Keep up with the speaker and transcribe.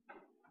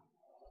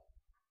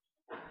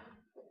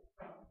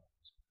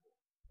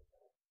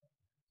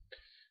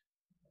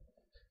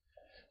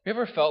You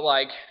ever felt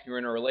like you were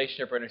in a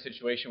relationship or in a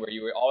situation where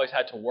you always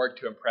had to work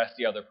to impress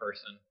the other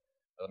person?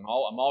 I'm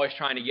always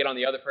trying to get on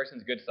the other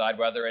person's good side,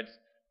 whether it's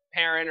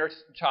parent or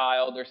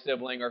child or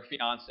sibling or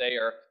fiance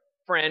or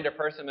friend or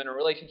person I'm in a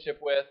relationship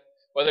with.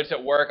 Whether it's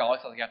at work, I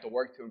always feel like I have to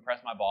work to impress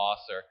my boss,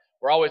 or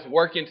we're always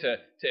working to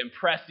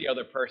impress the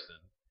other person,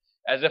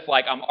 as if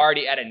like I'm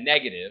already at a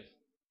negative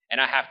and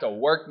I have to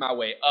work my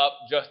way up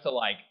just to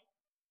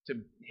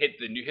hit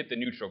the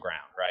neutral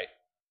ground, right?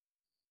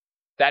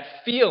 That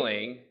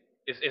feeling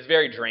is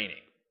very draining.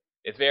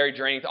 It's very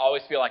draining to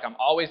always feel like I'm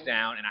always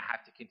down and I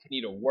have to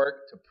continue to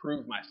work to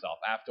prove myself.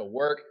 I have to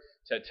work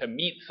to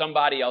meet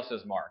somebody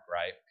else's mark,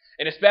 right?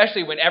 And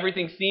especially when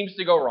everything seems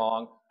to go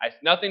wrong,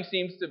 nothing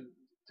seems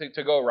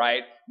to go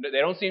right. They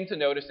don't seem to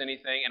notice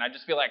anything, and I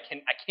just feel like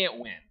I can't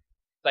win.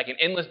 It's like an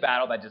endless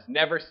battle that just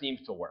never seems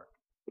to work.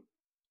 I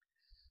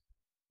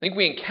think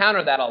we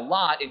encounter that a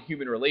lot in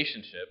human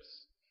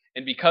relationships,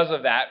 and because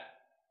of that,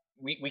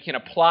 we can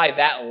apply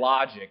that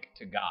logic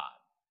to God.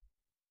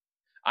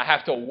 I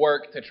have to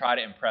work to try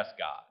to impress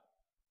God.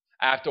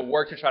 I have to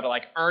work to try to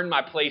earn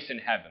my place in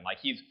heaven. Like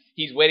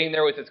he's waiting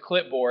there with his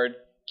clipboard,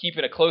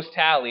 keeping a close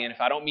tally, and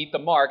if I don't meet the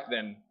mark,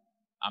 then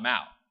I'm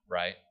out,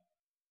 right?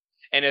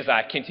 And as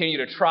I continue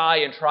to try,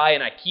 and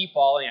I keep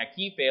falling, I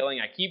keep failing,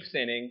 I keep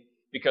sinning,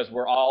 because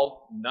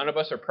none of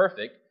us are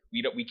perfect.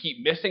 We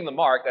keep missing the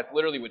mark. That's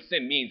literally what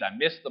sin means. I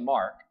miss the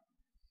mark,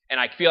 and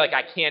I feel like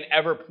I can't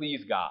ever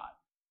please God,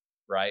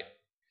 right?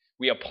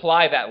 We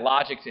apply that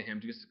logic to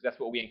him because that's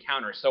what we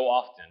encounter so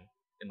often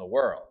in the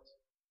world.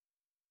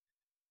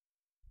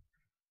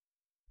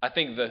 I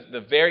think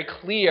the very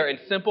clear and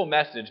simple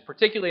message,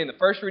 particularly in the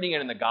first reading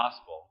and in the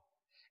gospel,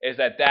 is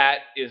that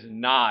is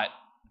not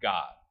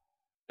God.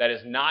 That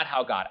is not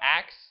how God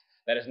acts.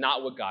 That is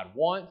not what God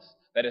wants.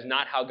 That is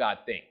not how God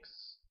thinks.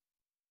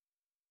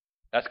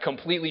 That's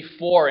completely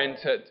foreign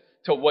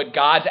to what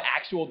God's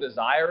actual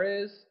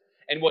desire is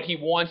and what he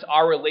wants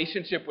our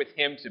relationship with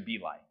him to be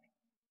like.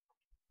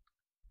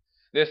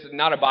 This is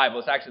not a Bible.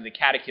 It's actually the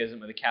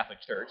Catechism of the Catholic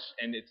Church.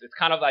 And it's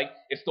kind of like,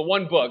 it's the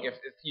one book. If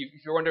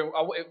you're wondering,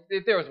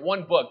 if there was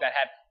one book that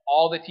had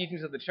all the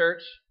teachings of the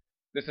church,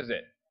 this is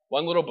it.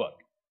 One little book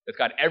that's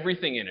got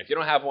everything in it. If you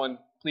don't have one,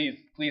 please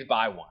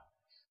buy one.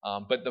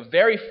 But the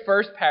very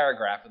first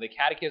paragraph of the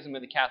Catechism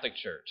of the Catholic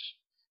Church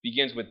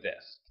begins with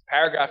this.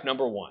 Paragraph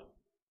number 1.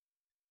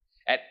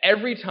 At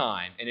every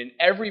time and in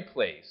every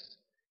place,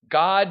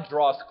 God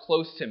draws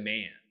close to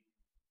man.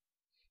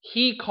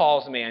 He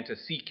calls man to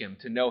seek him,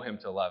 to know him,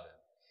 to love him.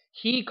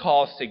 He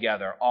calls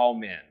together all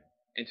men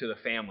into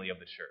the family of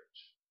the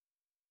church.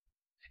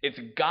 It's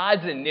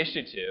God's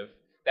initiative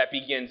that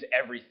begins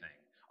everything.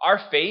 Our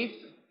faith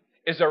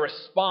is a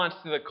response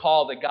to the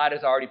call that God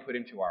has already put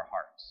into our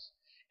hearts.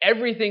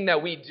 Everything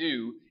that we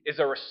do is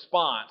a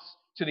response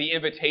to the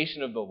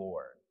invitation of the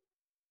Lord.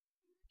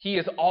 He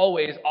is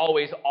always,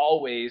 always,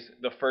 always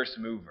the first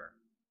mover.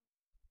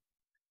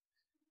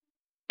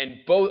 And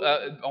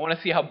I want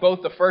to see how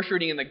both the first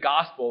reading and the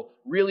gospel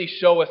really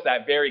show us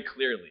that very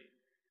clearly,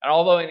 and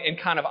although in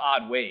kind of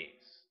odd ways.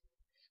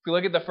 If we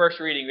look at the first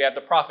reading, we have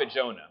the prophet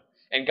Jonah,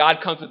 and God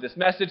comes with this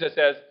message that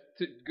says,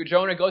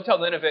 Jonah, go tell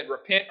Nineveh,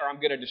 repent or I'm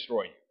going to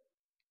destroy you.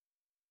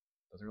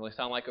 Doesn't really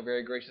sound like a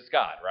very gracious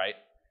God, right?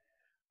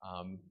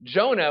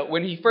 Jonah,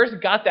 when he first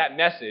got that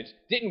message,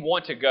 didn't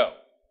want to go.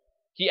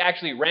 He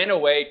actually ran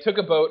away, took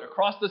a boat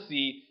across the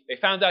sea. They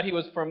found out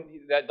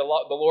that the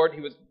Lord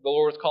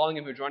was calling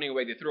him. He was running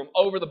away. They threw him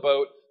over the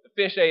boat. The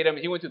fish ate him.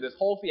 He went through this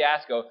whole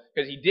fiasco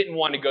because he didn't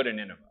want to go to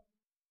Nineveh.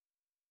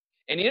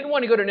 And he didn't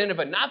want to go to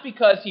Nineveh not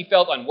because he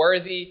felt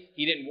unworthy.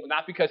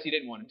 Not because he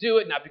didn't want to do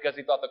it. Not because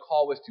he thought the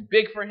call was too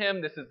big for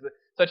him. This is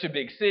such a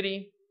big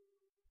city.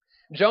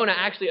 Jonah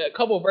actually, a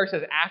couple of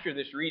verses after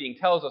this reading,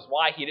 tells us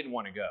why he didn't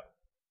want to go.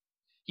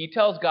 He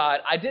tells God,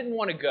 I didn't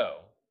want to go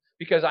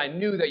because I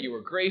knew that you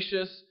were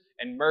gracious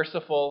and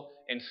merciful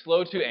and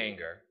slow to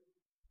anger.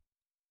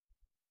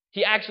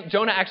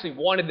 Jonah actually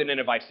wanted the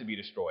Ninevites to be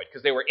destroyed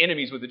because they were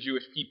enemies with the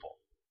Jewish people.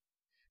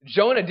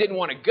 Jonah didn't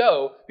want to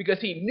go because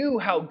he knew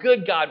how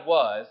good God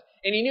was,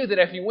 and he knew that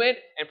if he went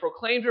and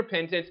proclaimed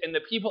repentance and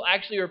the people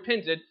actually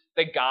repented,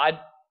 that God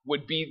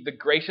would be the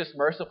gracious,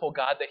 merciful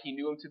God that he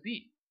knew him to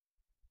be.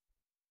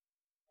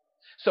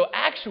 So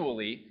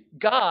actually,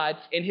 God,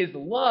 in his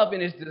love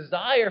and his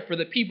desire for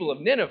the people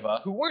of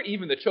Nineveh, who weren't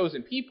even the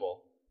chosen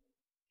people,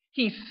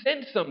 he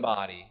sent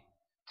somebody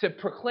to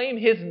proclaim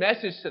his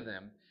message to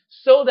them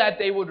so that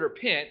they would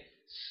repent,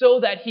 so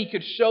that he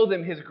could show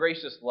them his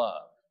gracious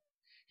love.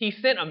 He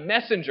sent a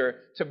messenger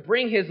to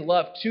bring his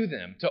love to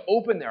them, to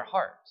open their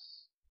hearts.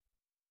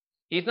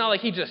 It's not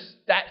like he just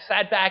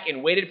sat back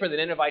and waited for the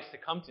Ninevites to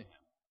come to him.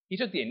 He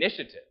took the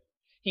initiative.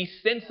 He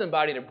sent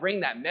somebody to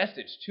bring that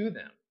message to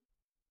them,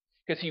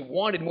 because he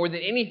wanted more than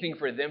anything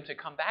for them to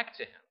come back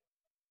to him.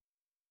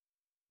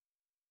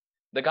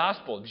 The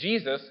gospel,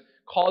 Jesus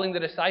calling the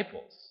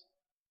disciples.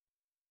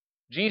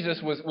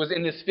 Jesus was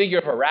in this figure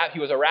of he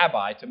was a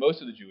rabbi to most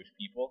of the Jewish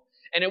people,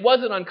 and it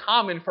wasn't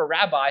uncommon for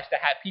rabbis to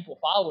have people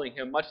following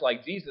him, much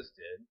like Jesus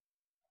did.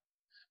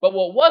 But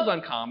what was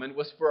uncommon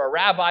was for a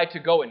rabbi to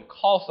go and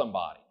call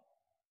somebody.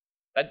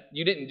 That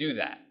you didn't do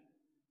that.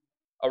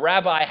 A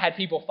rabbi had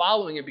people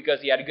following him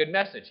because he had a good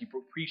message. He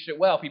preached it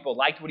well. People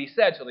liked what he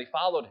said, so they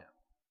followed him.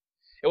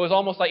 It was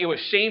almost like it was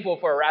shameful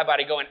for a rabbi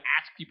to go and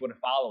ask people to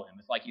follow him.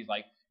 It's like he's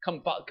like,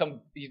 come,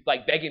 he's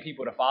like begging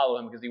people to follow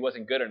him because he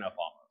wasn't good enough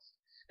almost.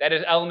 That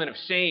is an element of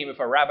shame if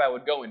a rabbi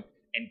would go and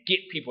get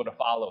people to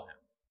follow him.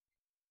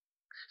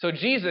 So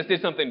Jesus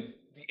did something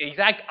the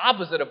exact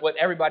opposite of what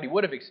everybody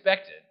would have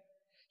expected.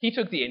 He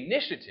took the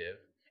initiative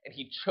and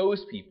he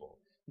chose people.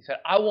 He said,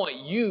 I want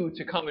you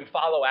to come and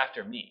follow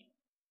after me.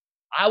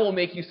 I will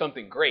make you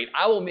something great.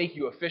 I will make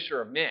you a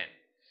fisher of men.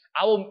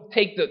 I will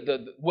take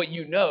the what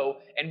you know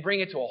and bring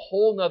it to a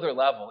whole nother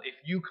level if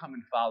you come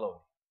and follow me.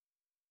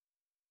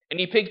 And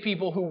he picked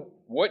people who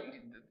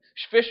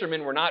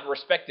fishermen were not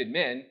respected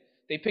men.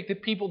 They picked the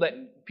people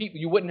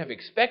you wouldn't have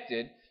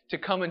expected to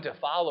come and to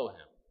follow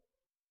him.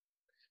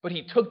 But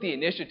he took the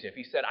initiative.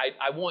 He said,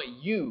 I want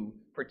you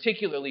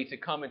particularly to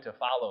come and to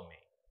follow me.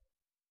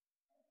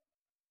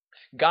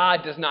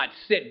 God does not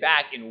sit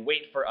back and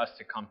wait for us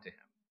to come to him.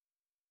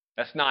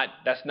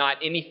 That's not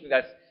anything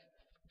that's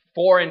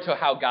foreign to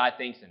how God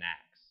thinks and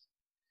acts.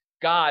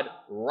 God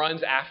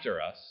runs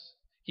after us.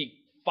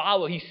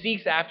 He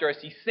seeks after us.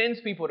 He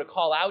sends people to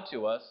call out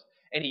to us,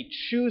 and he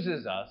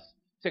chooses us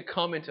to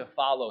come and to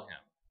follow him.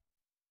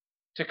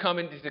 To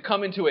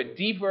come into a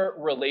deeper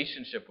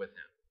relationship with him.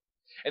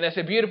 And that's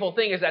a beautiful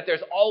thing, is that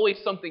there's always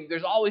something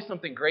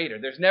greater.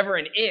 There's never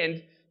an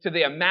end to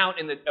the amount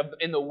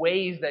in the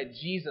ways that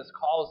Jesus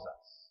calls us.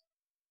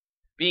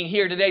 Being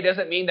here today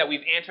doesn't mean that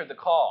we've answered the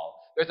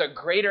call. There's a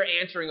greater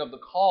answering of the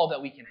call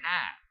that we can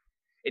have.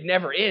 It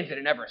never ends and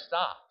it never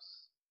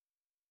stops.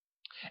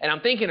 And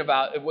I'm thinking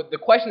about, the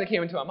question that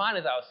came into my mind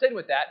as I was sitting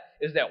with that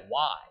is that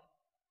why?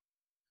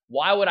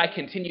 Why would I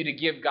continue to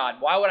give God?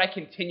 Why would I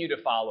continue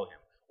to follow him?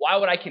 Why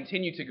would I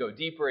continue to go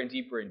deeper and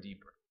deeper and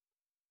deeper?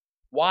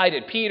 Why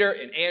did Peter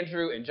and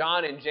Andrew and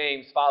John and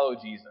James follow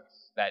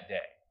Jesus that day?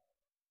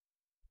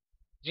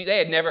 They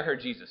had never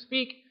heard Jesus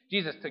speak.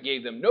 Jesus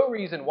gave them no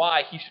reason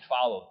why they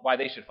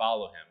should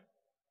follow him.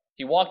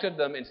 He walked up to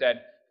them and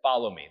said,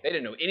 follow me. They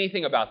didn't know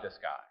anything about this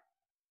guy.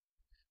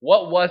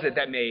 What was it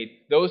that made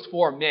those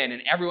four men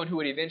and everyone who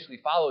would eventually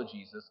follow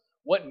Jesus,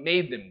 what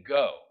made them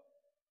go?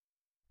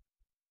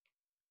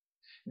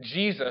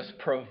 Jesus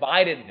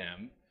provided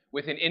them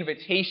with an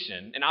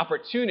invitation, an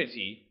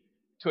opportunity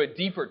to a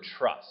deeper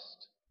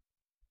trust.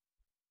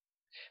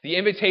 The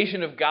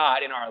invitation of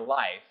God in our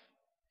life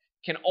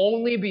can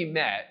only be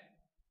met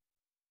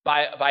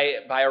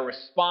by a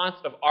response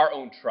of our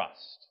own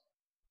trust.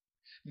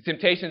 The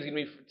temptation is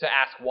going to be to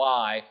ask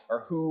why,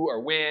 or who,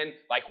 or when,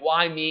 like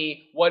why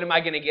me? What am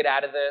I going to get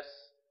out of this?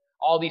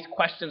 All these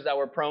questions that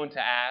we're prone to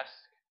ask.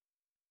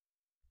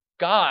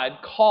 God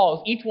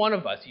calls each one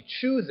of us, he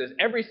chooses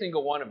every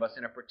single one of us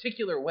in a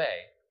particular way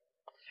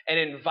and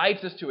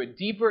invites us to a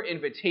deeper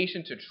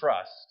invitation to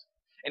trust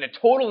and a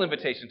total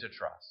invitation to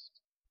trust.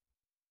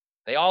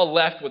 They all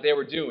left what they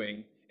were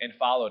doing and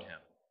followed him.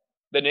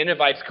 The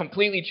Ninevites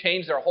completely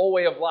changed their whole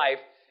way of life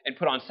and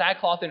put on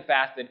sackcloth and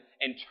fasted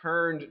and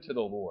turned to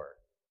the Lord.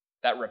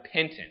 That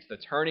repentance, the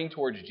turning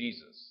towards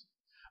Jesus,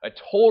 a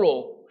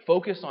total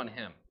focus on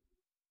him.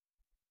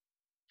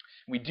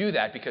 We do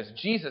that because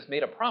Jesus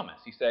made a promise.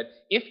 He said,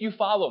 if you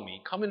follow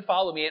me, come and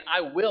follow me, and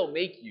I will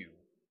make you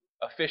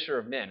a fisher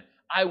of men.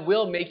 I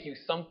will make you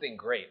something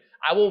great.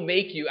 I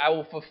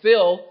will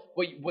fulfill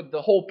what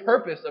the whole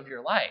purpose of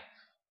your life.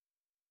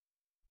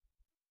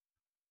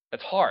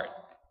 That's hard.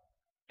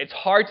 It's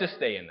hard to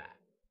stay in that.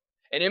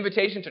 An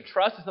invitation to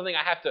trust is something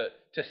I have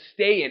to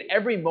stay in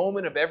every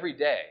moment of every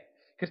day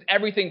because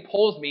everything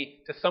pulls me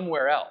to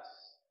somewhere else.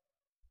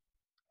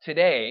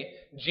 Today,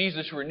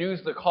 Jesus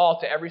renews the call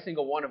to every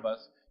single one of us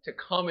to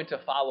come and to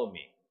follow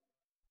me.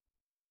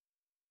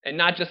 And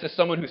not just as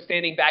someone who's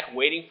standing back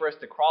waiting for us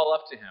to crawl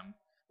up to him,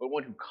 but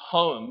one who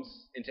comes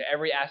into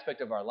every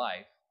aspect of our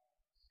life.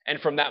 And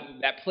from that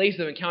place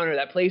of encounter,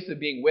 that place of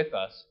being with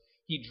us,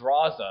 he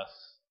draws us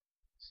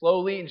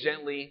slowly and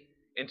gently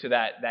into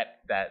that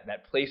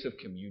place of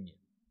communion.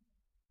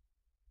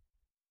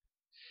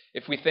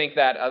 If we think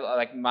that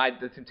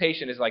the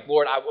temptation is like,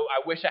 Lord, I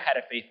wish I had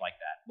a faith like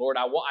that. Lord,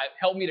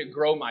 help me to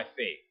grow my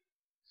faith.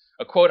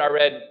 A quote I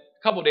read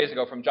a couple days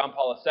ago from John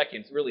Paul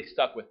II really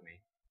stuck with me.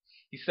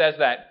 He says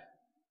that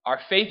our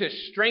faith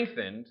is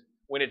strengthened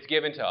when it's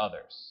given to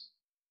others.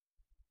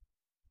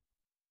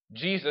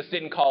 Jesus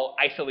didn't call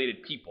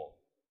isolated people.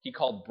 He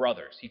called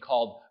brothers. He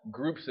called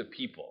groups of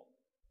people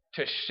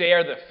to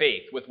share the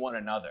faith with one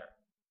another.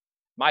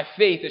 My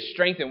faith is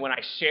strengthened when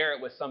I share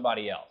it with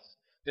somebody else.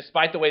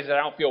 Despite the ways that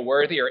I don't feel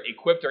worthy or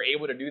equipped or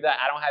able to do that,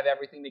 I don't have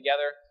everything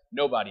together.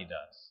 Nobody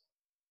does.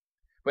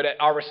 But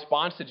our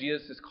response to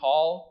Jesus'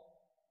 call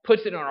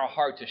puts it on our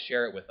heart to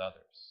share it with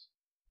others.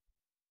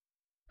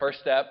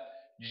 First step,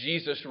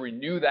 Jesus,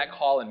 renew that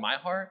call in my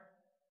heart.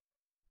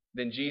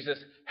 Then Jesus,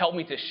 help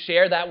me to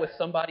share that with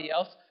somebody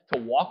else, to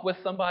walk with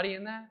somebody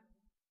in that,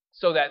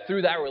 so that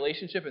through that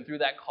relationship and through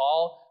that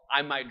call,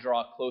 I might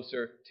draw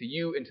closer to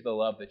you and to the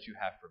love that you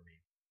have for me.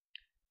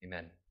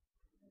 Amen.